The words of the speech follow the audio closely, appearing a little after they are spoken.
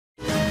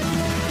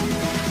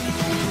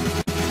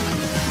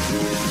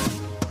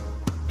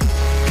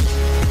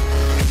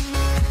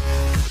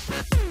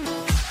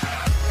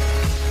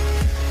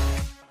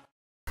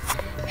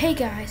Hey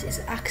guys, it's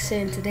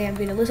Axon. Today I'm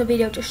doing a little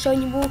video just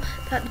showing you all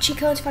that the cheat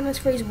codes in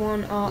Finance Race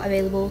 1 are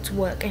available to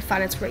work in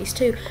Finance Race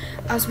 2.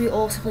 As we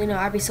all simply know,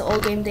 I reset all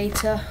game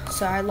data,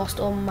 so I lost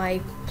all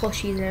my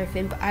plushies and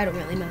everything, but I don't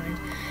really mind.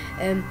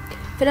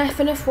 For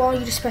Fnaf 1,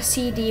 you just press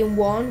C, D and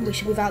 1,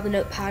 which is without the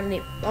notepad, and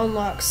it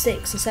unlocks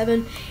 6 and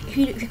 7. If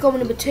you go on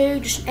number 2,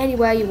 just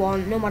anywhere you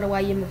want, no matter where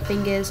your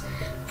fingers,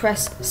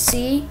 press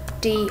C,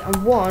 D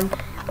and 1,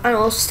 and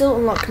it'll still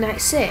unlock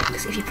night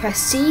 6. If you press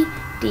C,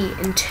 D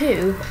and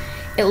 2,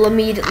 it will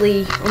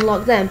immediately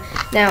unlock them.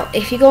 Now,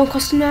 if you go on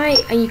custom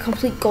night and you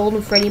complete gold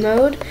and Freddy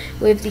mode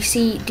with the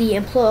C, D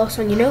and plus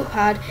on your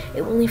notepad,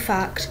 it will in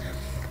fact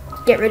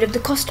get rid of the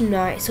custom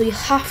night. So you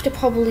have to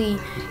probably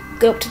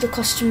go up to the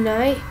custom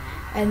night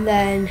and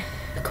then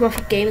come off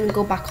a game and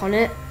go back on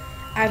it.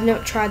 I've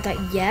never tried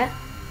that yet,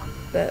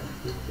 but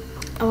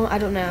I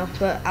don't know,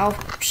 but I'll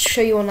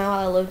show you on how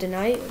I load the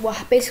night.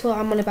 Basically what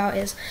I'm on about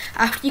is,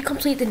 after you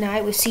complete the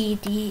night with C,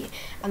 D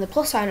and the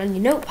plus sign on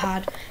your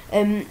notepad,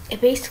 it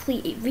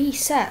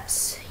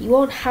resets. You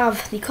won't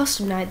have the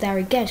custom night there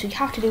again, so you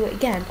have to do it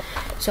again.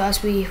 So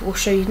as we will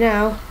show you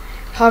now,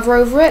 hover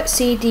over it,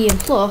 C, D and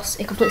plus,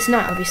 it completes the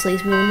night obviously,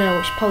 as we all know,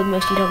 which probably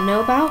most of you don't know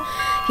about.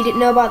 If you didn't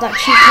know about that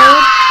cheat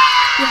code,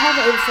 you have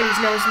it over Freddy's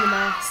nose in the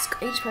mask,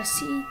 and you just press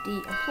C, D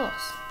and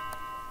plus.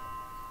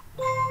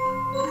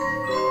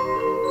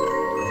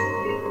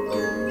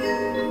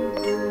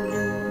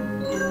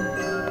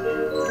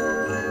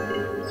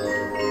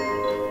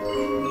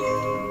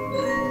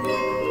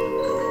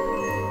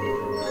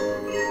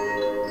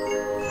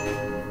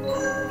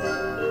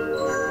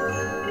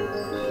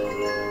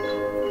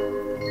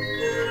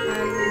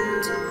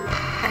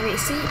 And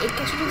see, it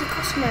gets rid of the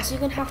customer, so you're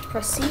going to have to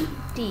press C,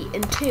 D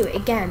and 2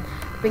 again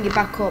to bring it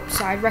back up.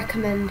 So I'd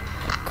recommend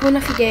coming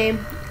off your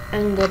game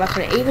and go back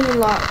on it. Even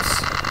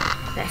unlocks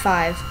at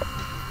 5.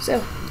 So,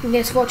 thank you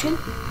guys for watching.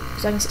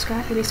 So I can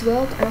subscribe, it makes the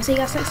world, and I'll see you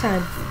guys next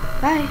time.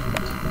 Bye!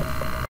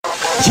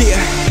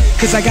 Yeah,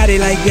 cause I got it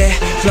like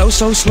that. Flow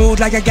so smooth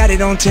like I got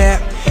it on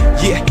tap.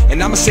 Yeah,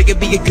 and I'ma say it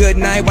be a good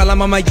night while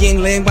I'm on my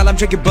Yingling, while I'm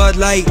drinking Bud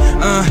Light.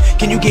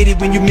 Can you get it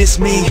when you miss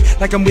me?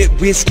 Like I'm with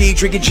whiskey,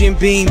 drinking Jim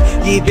Beam.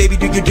 Yeah, baby,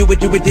 do you do it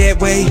that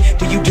way?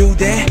 Do you do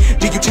that?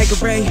 Do you take a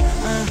break?